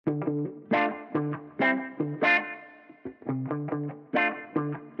Welcome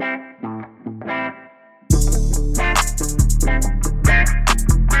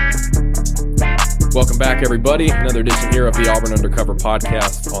back, everybody. Another edition here of the Auburn Undercover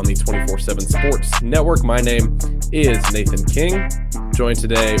podcast on the 24/7 Sports Network. My name is Nathan King, joined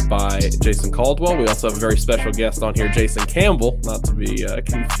today by Jason Caldwell. We also have a very special guest on here, Jason Campbell, not to be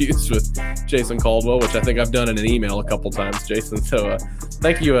confused with Jason Caldwell, which I think I've done in an email a couple times, Jason. So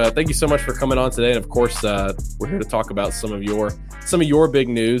thank you so much for coming on today. And of course, we're here to talk about some of your big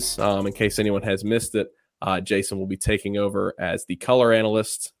news. In case anyone has missed it, Jason will be taking over as the color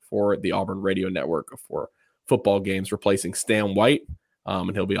analyst for the Auburn radio network for football games, replacing Stan White.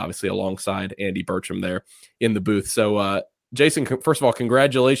 And he'll be obviously alongside Andy Bertram there in the booth. So, Jason, first of all,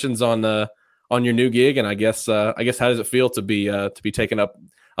 congratulations on your new gig. And I guess how does it feel to be taking up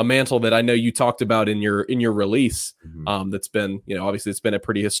a mantle that I know you talked about in your release? Mm-hmm. That's been, obviously it's been a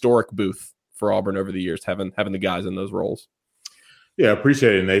pretty historic booth for Auburn over the years, having the guys in those roles. Yeah, I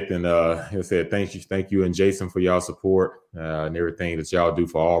appreciate it, Nathan. Like I said, thank you, and Jason for y'all support and everything that y'all do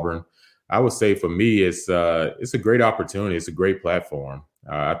for Auburn. I would say for me, it's a great opportunity. It's a great platform.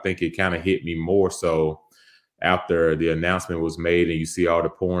 I think it kind of hit me more so after the announcement was made, and you see all the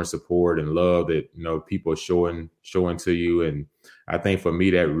pouring support and love that people are showing to you. And I think for me,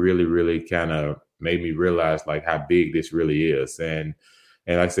 that really, really kind of made me realize like how big this really is. And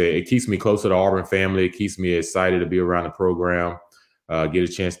like I said, it keeps me close to the Auburn family. It keeps me excited to be around the program. Get a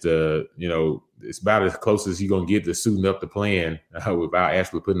chance to, it's about as close as you're going to get to suiting up the plan without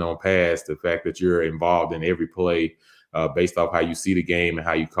actually putting on pads, the fact that you're involved in every play based off how you see the game and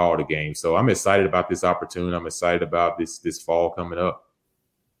how you call the game. So I'm excited about this opportunity. I'm excited about this fall coming up.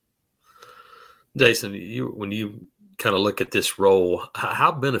 Jason, when you kind of look at this role,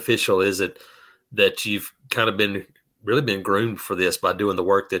 how beneficial is it that you've kind of really been groomed for this by doing the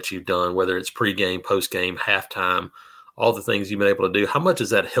work that you've done, whether it's pregame, postgame, halftime, all the things you've been able to do? How much has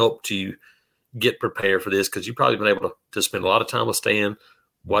that helped you get prepared for this? Because you've probably been able to spend a lot of time with Stan,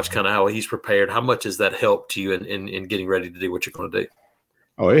 watch kind of how he's prepared. How much has that helped you in getting ready to do what you're going to do?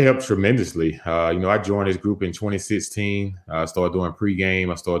 Oh, it helped tremendously. I joined this group in 2016. I started doing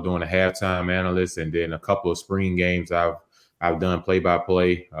pregame. I started doing a halftime analyst, and then a couple of spring games I've done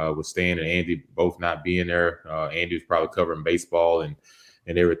play-by-play with Stan and Andy both not being there. Andy was probably covering baseball and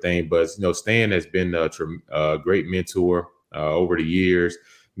everything. But, Stan has been a great mentor over the years.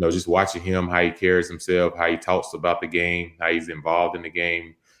 Just watching him, how he carries himself, how he talks about the game, how he's involved in the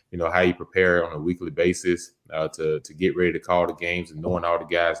game, how he prepares on a weekly basis to get ready to call the games and knowing all the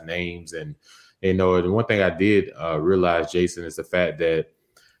guys' names. And the one thing I did realize, Jason, is the fact that,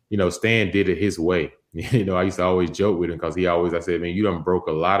 Stan did it his way. I used to always joke with him because I said, man, you done broke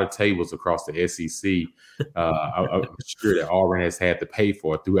a lot of tables across the SEC. I'm sure that Auburn has had to pay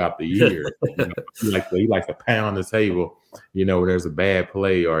for it throughout the year. He likes to pound the table, when there's a bad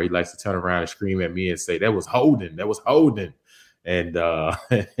play, or he likes to turn around and scream at me and say, that was holding, and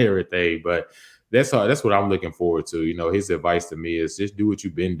everything. But that's what I'm looking forward to. His advice to me is just do what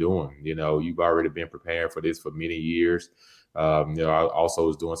you've been doing. You've already been preparing for this for many years. I also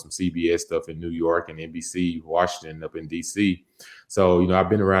was doing some CBS stuff in New York and NBC Washington up in DC. So, I've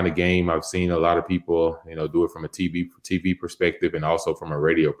been around the game. I've seen a lot of people, do it from a TV perspective and also from a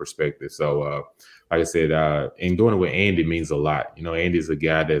radio perspective. So, like I said, and doing it with Andy means a lot. Andy's a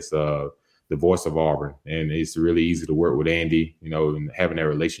guy that's the voice of Auburn, and it's really easy to work with Andy, and having that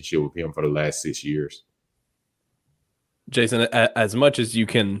relationship with him for the last 6 years. Jason, as much as you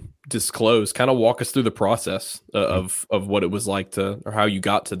can disclose, kind of walk us through the process of what it was like or how you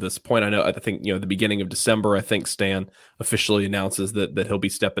got to this point. I think, the beginning of December, I think Stan officially announces that he'll be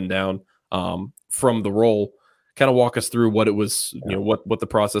stepping down from the role. Kind of walk us through what it was, what the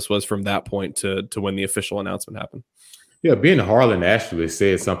process was from that point to when the official announcement happened. Yeah, Ben Harlan actually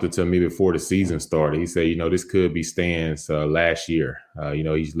said something to me before the season started. He said, this could be Stan's last year.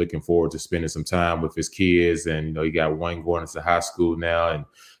 He's looking forward to spending some time with his kids. And, he got one going into high school now. And,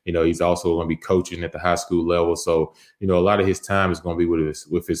 he's also going to be coaching at the high school level. So, a lot of his time is going to be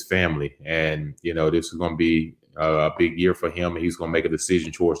with his family. And, this is going to be a big year for him. And he's going to make a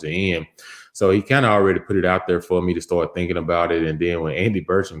decision towards the end. So he kind of already put it out there for me to start thinking about it. And then when Andy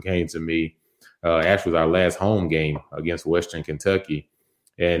Bertram came to me, actually was our last home game against Western Kentucky.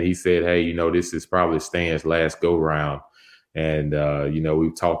 And he said, hey, this is probably Stan's last go round. And,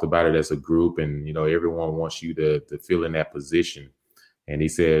 we've talked about it as a group, and, everyone wants you to fill in that position. And he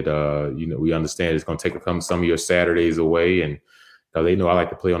said, we understand it's going to take some of your Saturdays away. And they know I like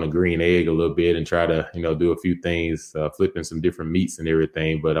to play on a green egg a little bit and try to, do a few things, flipping some different meats and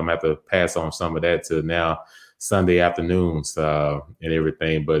everything. But I'm going to have to pass on some of that to now Sunday afternoons and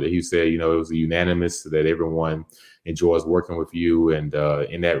everything. But he said, it was unanimous that everyone enjoys working with you and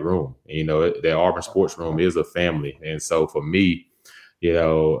in that room. The Auburn sports room is a family. And so for me,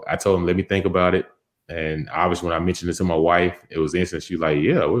 I told him, let me think about it. And obviously, when I mentioned it to my wife, it was instant. She was like,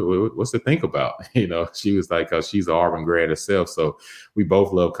 yeah, what's to think about? She was like, she's an Auburn grad herself. So we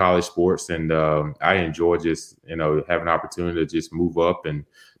both love college sports. And I enjoy just, having an opportunity to just move up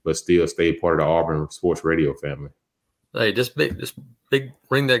but still stay part of the Auburn sports radio family. Hey, just big,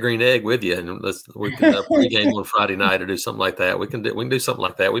 bring that green egg with you, and we can pregame on Friday night or do something like that. We can do something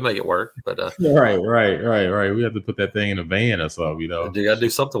like that. We make it work, but right. We have to put that thing in a van or something, You got to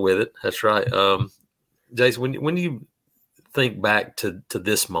do something with it. That's right. Jason, when you think back to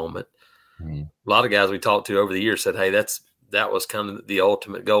this moment, a lot of guys we talked to over the years said, "Hey, that was kind of the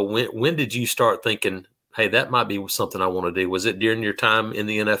ultimate goal." When did you start thinking, "Hey, that might be something I want to do"? Was it during your time in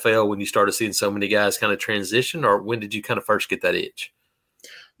the NFL when you started seeing so many guys kind of transition, or when did you kind of first get that itch?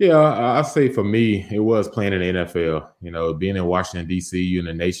 Yeah, I say for me, it was playing in the NFL. Being in Washington D.C., you're in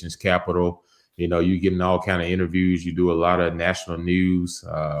the nation's capital. You getting all kind of interviews. You do a lot of national news.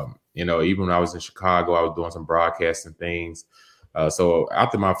 Even when I was in Chicago, I was doing some broadcasting things. So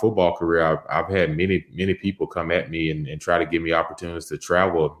after my football career, I've had many people come at me and try to give me opportunities to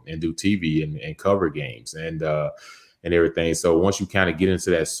travel and do TV and cover games and everything. So once you kind of get into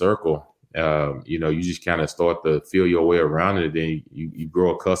that circle, you just kind of start to feel your way around it. Then you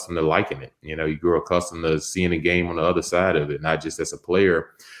grow accustomed to liking it. You grow accustomed to seeing the game on the other side of it, not just as a player,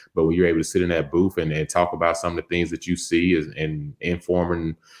 but when you're able to sit in that booth and talk about some of the things that you see and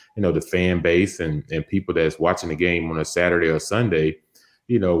informing, the fan base and people that's watching the game on a Saturday or Sunday,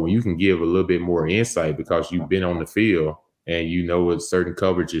 when you can give a little bit more insight because you've been on the field and you know what certain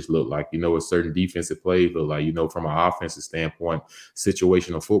coverages look like, what certain defensive plays look like, from an offensive standpoint,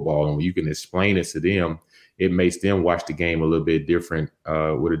 situational football. And when you can explain it to them, it makes them watch the game a little bit different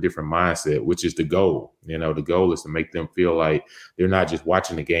with a different mindset, which is the goal. The goal is to make them feel like they're not just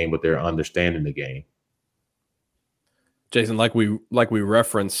watching the game, but they're understanding the game. Jason, like we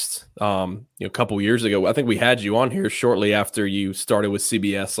referenced, a couple years ago, I think we had you on here shortly after you started with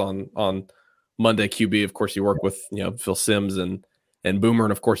CBS on Monday QB. Of course, you work with Phil Simms and Boomer,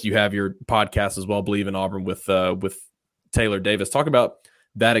 and of course, you have your podcast as well, Believe in Auburn with Taylor Davis. Talk about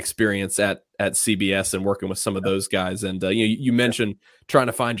that experience at CBS and working with some of those guys. And you mentioned trying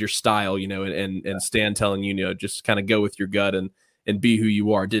to find your style, and Stan telling you, just kind of go with your gut and be who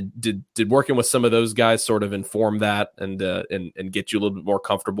you are. Did working with some of those guys sort of inform that and get you a little bit more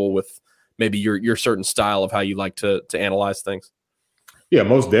comfortable with maybe your certain style of how you like to analyze things? Yeah,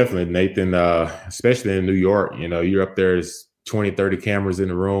 most definitely, Nathan, especially in New York. You're up there, there's 20, 30 cameras in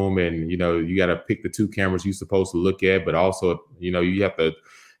the room, and, you got to pick the two cameras you're supposed to look at, but also, you have to,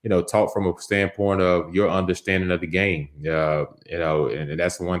 talk from a standpoint of your understanding of the game. And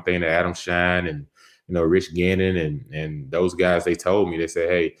that's the one thing that Adam Shine and, Rich Gannon and those guys, they told me, they said,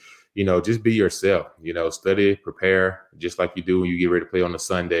 hey, just be yourself, study, prepare, just like you do when you get ready to play on a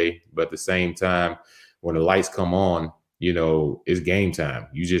Sunday. But at the same time, when the lights come on, it's game time.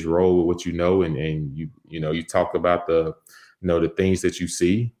 You just roll with what and you talk about the things that you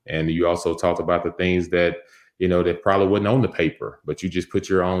see, and you also talk about the things that, that probably wasn't on the paper, but you just put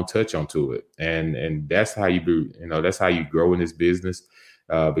your own touch onto it. And that's how you do, that's how you grow in this business.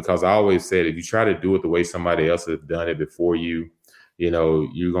 Because I always said, if you try to do it the way somebody else has done it before you,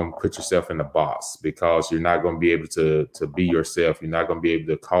 you're going to put yourself in the box because you're not going to be able to be yourself. You're not going to be able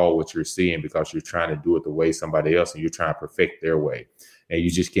to call what you're seeing because you're trying to do it the way somebody else and you're trying to perfect their way. And you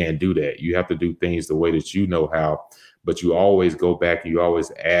just can't do that. You have to do things the way that you know how, but you always go back and you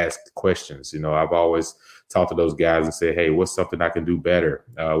always ask questions. I've always talked to those guys and say, hey, what's something I can do better?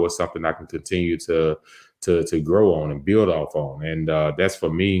 What's something I can continue to grow on and build off on? And that's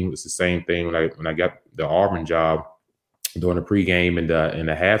for me. It's the same thing when I got the Auburn job during the pregame and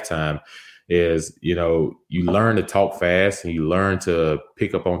the halftime. Is you learn to talk fast and you learn to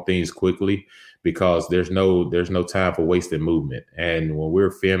pick up on things quickly because there's no time for wasted movement. And when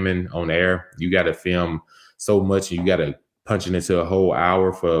we're filming on air, you got to film so much, and you got to punch it into a whole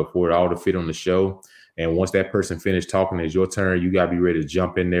hour for it all to fit on the show. And once that person finished talking, it's your turn. You got to be ready to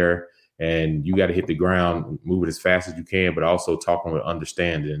jump in there. And you got to hit the ground, move it as fast as you can, but also talking with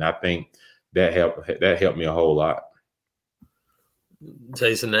understanding. And I think that helped me a whole lot.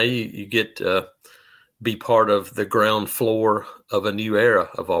 Jason, now you get to be part of the ground floor of a new era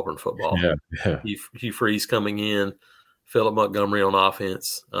of Auburn football. Yeah. Hugh Freeze coming in, Philip Montgomery on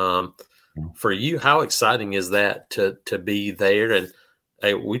offense. For you, how exciting is that to be there? And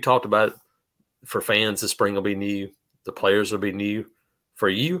hey, we talked about it, for fans, the spring will be new. The players will be new. For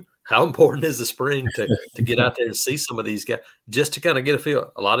you, How important is the spring to get out there and see some of these guys, just to kind of get a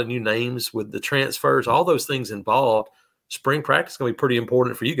feel? A lot of new names with the transfers, all those things involved. Spring practice is going to be pretty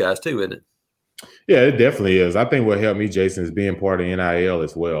important for you guys too, isn't it? Yeah, it definitely is. I think what helped me, Jason, is being part of NIL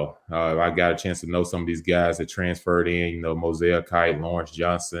as well. I got a chance to know some of these guys that transferred in, Mosaic Kite, Lawrence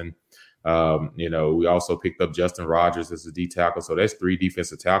Johnson. We also picked up Justin Rogers as a D tackle. So that's 3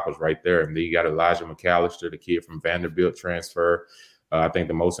 defensive tackles right there. And then you got Elijah McAllister, the kid from Vanderbilt transfer. I think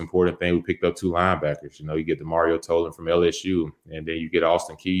the most important thing, we picked up 2 linebackers. You get the Mario Tolan from LSU, and then you get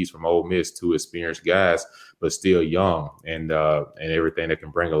Austin Keys from Ole Miss, 2 experienced guys, but still young, and everything that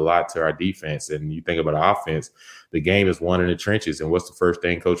can bring a lot to our defense. And you think about our offense, the game is won in the trenches. And what's the first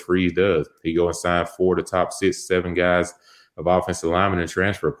thing Coach Freeze does? He go and sign 4 of the top 6, 7 guys of offensive linemen in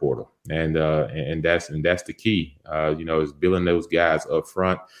transfer portal, and that's the key. Is building those guys up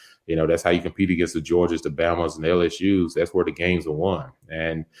front. That's how you compete against the Georgias, the Bamas, and the LSUs. That's where the games are won.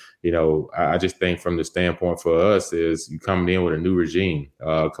 And, I just think from the standpoint for us is you coming in with a new regime.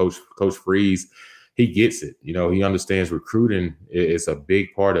 Coach Freeze, he gets it. He understands recruiting is a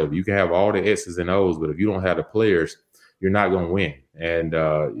big part of it. You can have all the X's and O's, but if you don't have the players, you're not going to win. And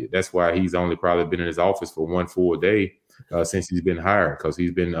that's why he's only probably been in his office for 1 full day since he's been hired, because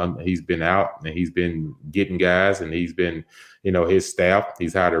he's been out and he's been getting guys, and he's been, his staff.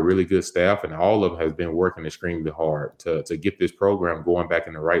 He's hired a really good staff, and all of them has been working extremely hard to get this program going back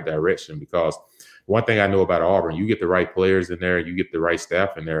in the right direction. Because one thing I know about Auburn, you get the right players in there, you get the right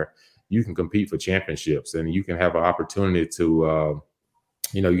staff in there, you can compete for championships, and you can have an opportunity to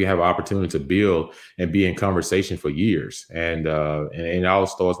you have an opportunity to build and be in conversation for years. And it all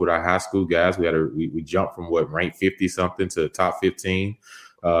starts with our high school guys. We jumped from ranked 50 something to top 15.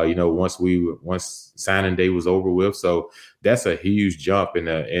 Once signing day was over with. So that's a huge jump, and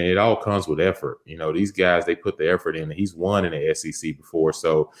it all comes with effort. These guys, they put the effort in. He's won in the SEC before,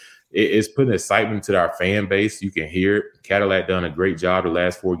 so it's putting excitement to our fan base. You can hear it. Cadillac done a great job the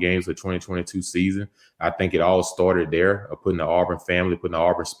last 4 games of the 2022 season. I think it all started there, of putting the Auburn family, putting the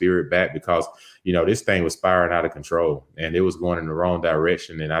Auburn spirit back, because, this thing was spiraling out of control and it was going in the wrong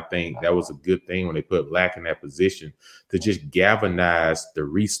direction. And I think that was a good thing when they put Black in that position to just galvanize the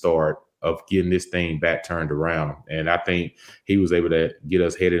restart of getting this thing back turned around. And I think he was able to get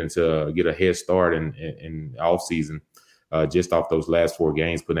us get a head start in off season. Just off those last 4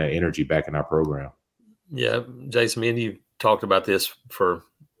 games, putting that energy back in our program. Yeah, Jason, me and you talked about this for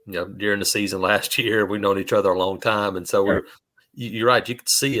during the season last year. We've known each other a long time, and so you're right. You could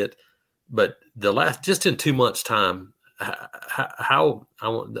see it, but just in 2 months' time, how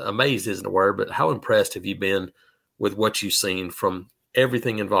amazed isn't a word, but how impressed have you been with what you've seen from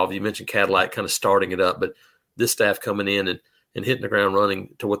everything involved? You mentioned Cadillac kind of starting it up, but this staff coming in and hitting the ground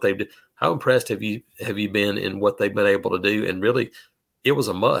running to what they've done. How impressed have you been in what they've been able to do? And really, it was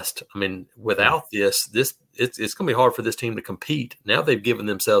a must. I mean, without this it's going to be hard for this team to compete. Now they've given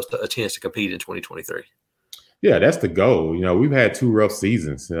themselves a chance to compete in 2023. Yeah, that's the goal. We've had 2 rough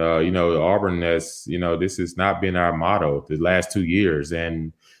seasons. Auburn has, this has not been our motto the last 2 years.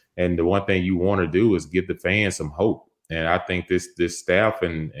 And the one thing you want to do is give the fans some hope. And I think this staff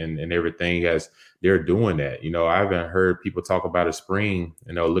and everything they're doing that. I haven't heard people talk about a spring,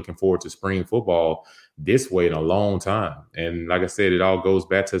 looking forward to spring football this way in a long time. And like I said, it all goes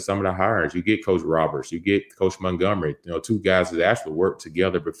back to some of the hires. You get Coach Roberts, you get Coach Montgomery, 2 guys that actually worked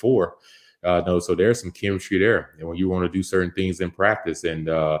together before. So there's some chemistry there. And when you want to do certain things in practice and,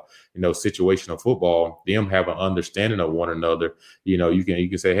 situational football, them have an understanding of one another. You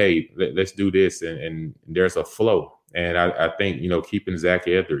can say, hey, let's do this. And there's a flow. And I think, keeping Zach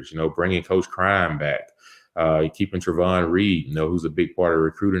Edwards, bringing Coach Crime back, keeping Trevon Reed, who's a big part of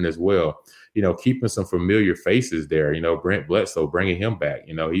recruiting as well, keeping some familiar faces there, Brent Bledsoe, bringing him back.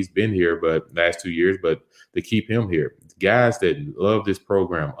 He's been here but last 2 years, but to keep him here. Guys that love this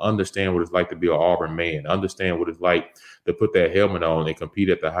program, understand what it's like to be an Auburn man, understand what it's like to put that helmet on and compete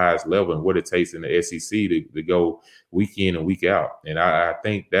at the highest level and what it takes in the SEC to go week in and week out. And I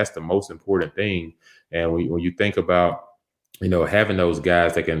think that's the most important thing. And when you think about, having those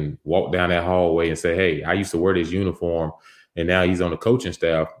guys that can walk down that hallway and say, hey, I used to wear this uniform and now he's on the coaching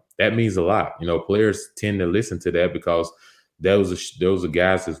staff, that means a lot. Players tend to listen to that because those are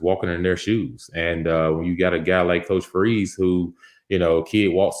guys that's walking in their shoes. And when you got a guy like Coach Freeze who, a kid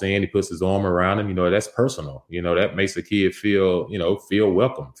walks in, he puts his arm around him, that's personal. That makes a kid feel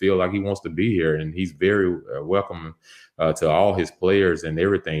welcome, feel like he wants to be here. And he's very welcome to all his players and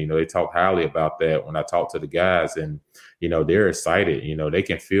everything. They talk highly about that when I talk to the guys, and, they're excited. They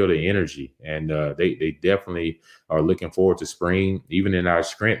can feel the energy, and they definitely are looking forward to spring. Even in our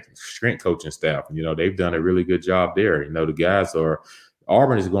strength coaching staff, they've done a really good job there. The guys are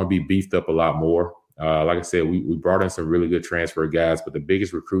Auburn is going to be beefed up a lot more. Like I said, we brought in some really good transfer guys, but the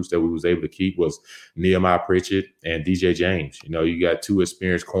biggest recruits that we was able to keep was Nehemiah Pritchett and DJ James. You got two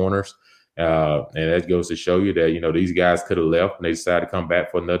experienced corners, and that goes to show you that, these guys could have left and they decided to come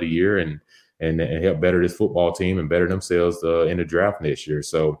back for another year and help better this football team and better themselves in the draft next year.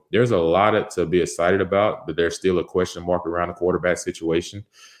 So there's a lot to be excited about, but there's still a question mark around the quarterback situation.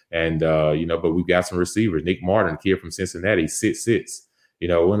 And, but we've got some receivers. Nick Martin, kid from Cincinnati, 6'6".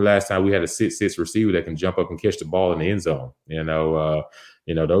 When the last time we had a 6'6" receiver that can jump up and catch the ball in the end zone?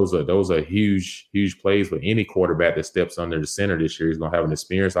 Those are huge plays for any quarterback that steps under the center this year. He's going to have an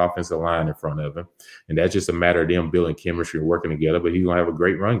experienced offensive line in front of him. And that's just a matter of them building chemistry and working together, but he's going to have a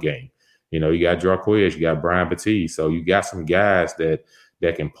great run game. You got Jarquez, you got Brian Batiste. So you got some guys that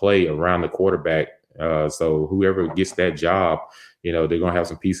can play around the quarterback. So whoever gets that job, they're going to have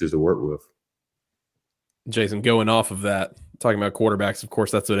some pieces to work with. Jason, going off of that, talking about quarterbacks, of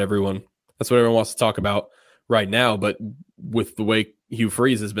course, that's what everyone wants to talk about right now. But with the way Hugh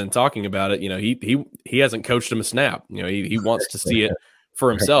Freeze has been talking about it, he hasn't coached him a snap. He wants to see it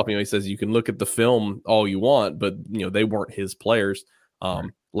for himself. He says you can look at the film all you want, but they weren't his players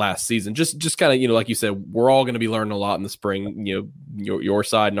last season. Just kind of, like you said, we're all going to be learning a lot in the spring, your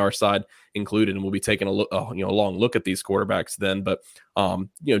side and our side included, and we'll be taking a look, a long look at these quarterbacks then. But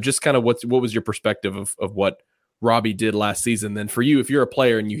just kind of what was your perspective of what Robbie did last season? Then for you, if you're a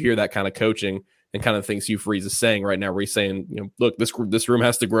player and you hear that kind of coaching and kind of things Hugh Freeze is saying right now, where he's saying, look, this room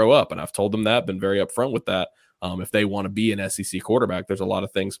has to grow up, and I've told them that, been very upfront with that. If they want to be an SEC quarterback, there's a lot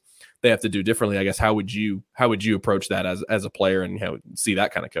of things they have to do differently. I guess how would you approach that as a player and see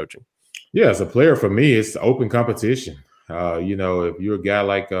that kind of coaching? Yeah, as a player, for me, it's open competition. If you're a guy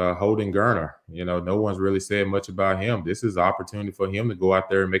like Holden Gerner, no one's really said much about him. This is an opportunity for him to go out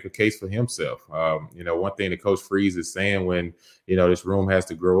there and make a case for himself. One thing that Coach Freeze is saying when, this room has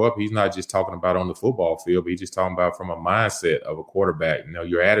to grow up, he's not just talking about on the football field, but he's just talking about from a mindset of a quarterback,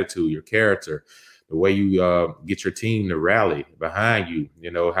 your attitude, your character, the way you get your team to rally behind you.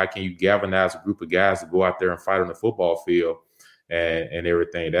 How can you galvanize a group of guys to go out there and fight on the football field and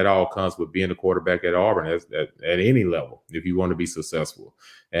everything? That all comes with being a quarterback at Auburn at any level if you want to be successful.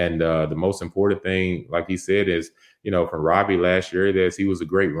 And the most important thing, like he said, is, from Robbie last year, that he was a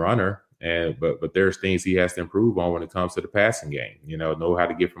great runner. But there's things he has to improve on when it comes to the passing game. Know how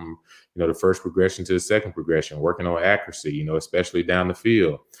to get from, the first progression to the second progression, working on accuracy, especially down the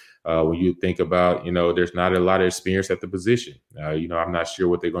field. When you think about, there's not a lot of experience at the position. I'm not sure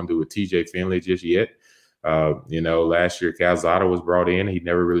what they're going to do with TJ Finley just yet. Last year Calzada was brought in. He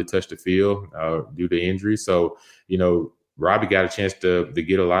never really touched the field due to injury. So, Robbie got a chance to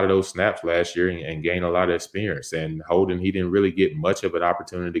get a lot of those snaps last year and gain a lot of experience. And Holden, he didn't really get much of an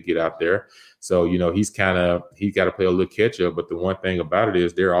opportunity to get out there. So, he's got to play a little catch up. But the one thing about it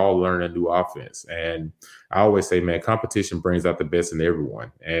is they're all learning a new offense. And I always say, man, competition brings out the best in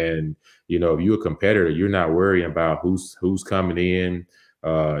everyone. And, if you're a competitor, you're not worrying about who's coming in,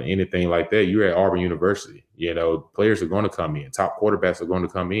 anything like that. You're at Auburn University. Players are going to come in. Top quarterbacks are going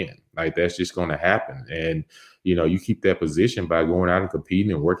to come in. Like, that's just going to happen. And, you keep that position by going out and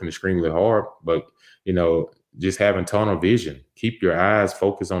competing and working extremely hard. But, just having tunnel vision, keep your eyes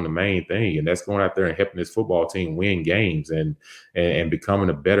focused on the main thing. And that's going out there and helping this football team win games and becoming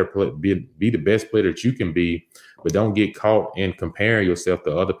a better player, be the best player that you can be. But don't get caught in comparing yourself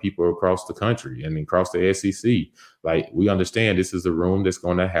to other people across the country and across the SEC. Like, we understand this is a room that's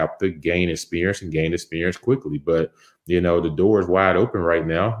going to have to gain experience quickly. But, the door is wide open right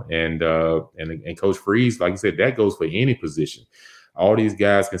now. And Coach Freeze, like I said, that goes for any position. All these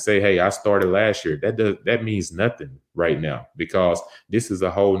guys can say, hey, I started last year. That means nothing right now because this is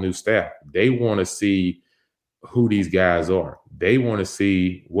a whole new staff. They want to see who these guys are. They want to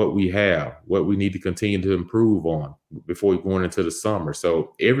see what we have, what we need to continue to improve on before going into the summer.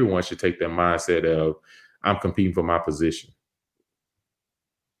 So everyone should take that mindset of, I'm competing for my position.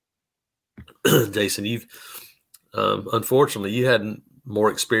 Jason, you've unfortunately you had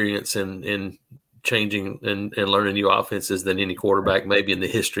more experience in changing and learning new offenses than any quarterback maybe in the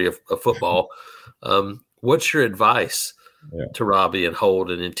history of football. What's your advice to Robbie and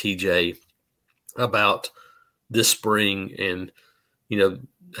Holden and TJ about this spring and,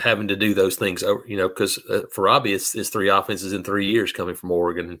 having to do those things, because for Robbie, it's three offenses in 3 years coming from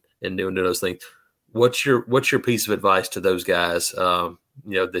Oregon and doing those things. What's your piece of advice to those guys,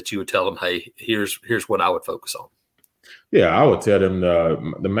 that you would tell them, hey, here's what I would focus on? Yeah, I would tell them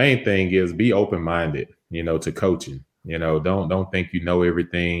the main thing is be open-minded, to coaching. Don't think you know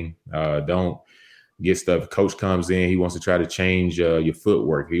everything. Don't get stuff. Coach comes in, he wants to try to change your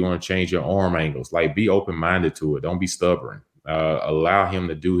footwork. He want to change your arm angles. Like, be open-minded to it. Don't be stubborn. Allow him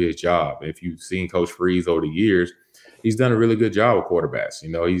to do his job. If you've seen Coach Freeze over the years, he's done a really good job with quarterbacks.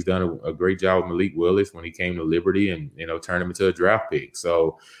 He's done a great job with Malik Willis when he came to Liberty and, turned him into a draft pick.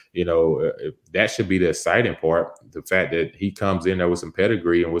 So, that should be the exciting part. The fact that he comes in there with some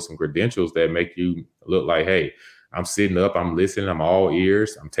pedigree and with some credentials that make you look like, hey, I'm sitting up, I'm listening, I'm all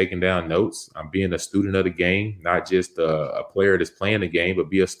ears, I'm taking down notes, I'm being a student of the game, not just a player that's playing the game, but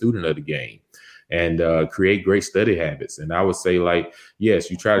be a student of the game and create great study habits. And I would say, like,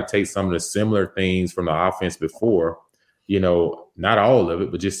 yes, you try to take some of the similar things from the offense before, not all of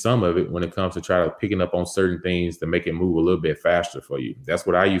it, but just some of it when it comes to try to picking up on certain things to make it move a little bit faster for you. That's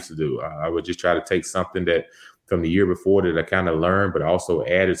what I used to do. I would just try to take something that from the year before that I kind of learned, but also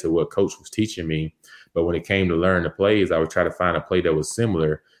added to what coach was teaching me. But when it came to learn the plays, I would try to find a play that was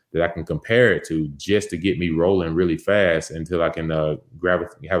similar that I can compare it to just to get me rolling really fast until I can have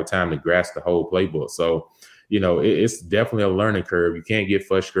a time to grasp the whole playbook. So, it's definitely a learning curve. You can't get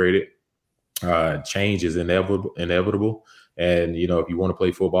frustrated. Change is inevitable. And, if you want to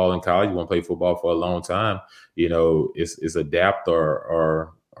play football in college, you want to play football for a long time, it's adapt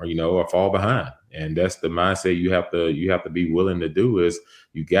or fall behind. And that's the mindset you have to be willing to do. Is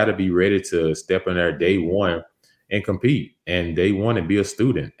you got to be ready to step in there day one and compete, and day one and be a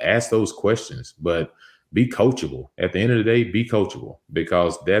student. Ask those questions, but be coachable. At the end of the day, be coachable,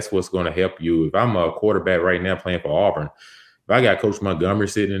 because that's what's going to help you. If I'm a quarterback right now playing for Auburn, if I got Coach Montgomery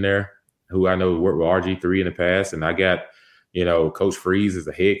sitting in there, who I know worked with RG3 in the past, and I got, Coach Freeze as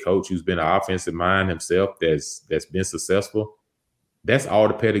a head coach who's been an offensive mind himself that's been successful, that's all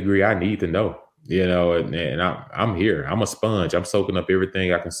the pedigree I need to know. And I'm here. I'm a sponge. I'm soaking up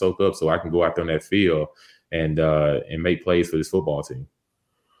everything I can soak up so I can go out there on that field and make plays for this football team.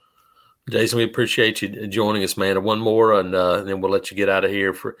 Jason, we appreciate you joining us, man. One more, and then we'll let you get out of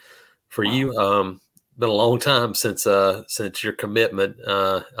here. For you, been a long time since your commitment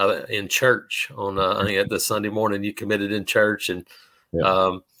in church on I think the Sunday morning you committed in church, and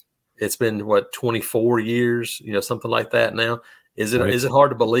it's been 24 years, something like that now. Is it hard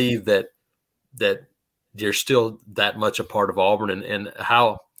to believe that you're still that much a part of Auburn, and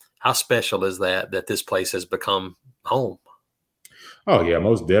how special is that this place has become home? Oh yeah,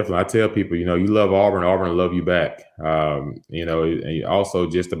 most definitely. I tell people, you love Auburn, Auburn will love you back. And also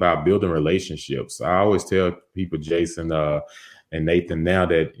just about building relationships. I always tell people, Jason and Nathan, now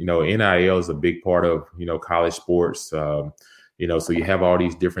that, NIL is a big part of, college sports. So you have all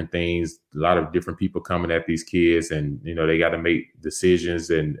these different things, a lot of different people coming at these kids, and, they got to make decisions.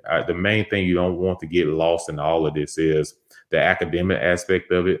 And the main thing you don't want to get lost in all of this is the academic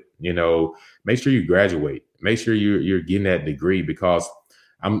aspect of it. Make sure you graduate. Make sure you're getting that degree, because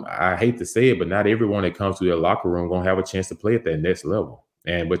I hate to say it, but not everyone that comes to their locker room going to have a chance to play at that next level.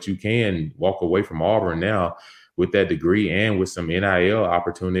 But you can walk away from Auburn now with that degree and with some NIL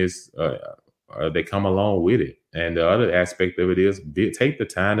opportunities that come along with it. And the other aspect of it is take the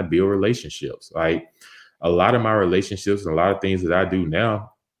time to build relationships. Like a lot of my relationships and a lot of things that I do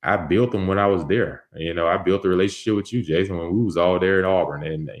now, I built them when I was there. I built a relationship with you, Jason, when we was all there at Auburn,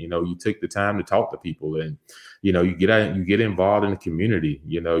 and you took the time to talk to people, and you get involved in the community.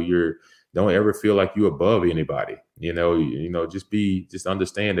 Don't ever feel like you're above anybody. Just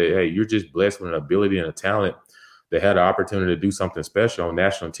understand that, hey, you're just blessed with an ability and a talent that had the opportunity to do something special on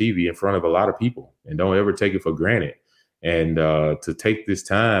national TV in front of a lot of people, and don't ever take it for granted. And to take this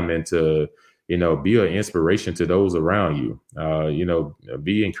time and to be an inspiration to those around you.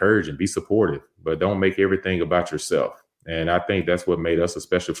 Be encouraging, be supportive, but don't make everything about yourself. And I think that's what made us a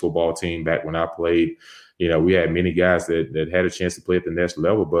special football team back when I played. We had many guys that had a chance to play at the next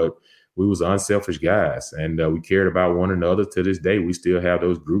level, but we was unselfish guys, and we cared about one another. To this day, we still have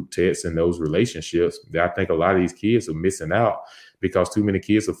those group texts and those relationships that I think a lot of these kids are missing out, because too many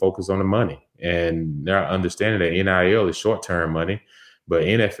kids are focused on the money, and they're understanding that NIL is short-term money. But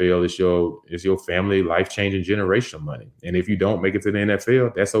NFL is your family, life-changing, generational money. And if you don't make it to the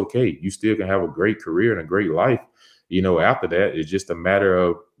NFL, that's okay. You still can have a great career and a great life. After that, it's just a matter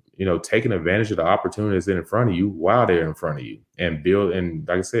of, taking advantage of the opportunities in front of you while they're in front of you, and build. And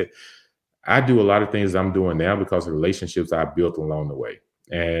like I said, I do a lot of things I'm doing now because of relationships I built along the way.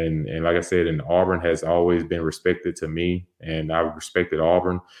 And like I said, and Auburn has always been respected to me, and I've respected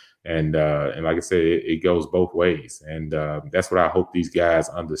Auburn. And like I said, it goes both ways. And that's what I hope these guys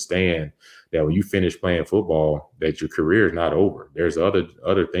understand, that when you finish playing football, that your career is not over. There's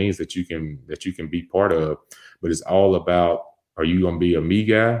other things that you can be part of, but it's all about, are you going to be a me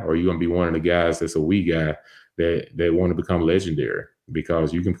guy, or are you going to be one of the guys that's a we guy that want to become legendary?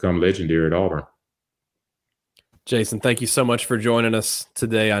 Because you can become legendary at Auburn. Jason, thank you so much for joining us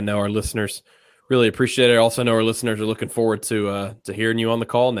today. I know our listeners Really appreciate it. Also know our listeners are looking forward to hearing you on the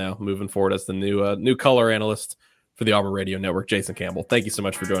call now, moving forward as the new color analyst for the Auburn Radio Network, Jason Campbell. Thank you so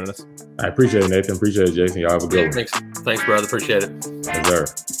much for joining us. I appreciate it, Nathan. Appreciate it, Jason. Y'all have a good one. Thanks, brother. Appreciate it.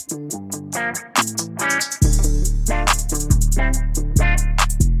 Yes, sir.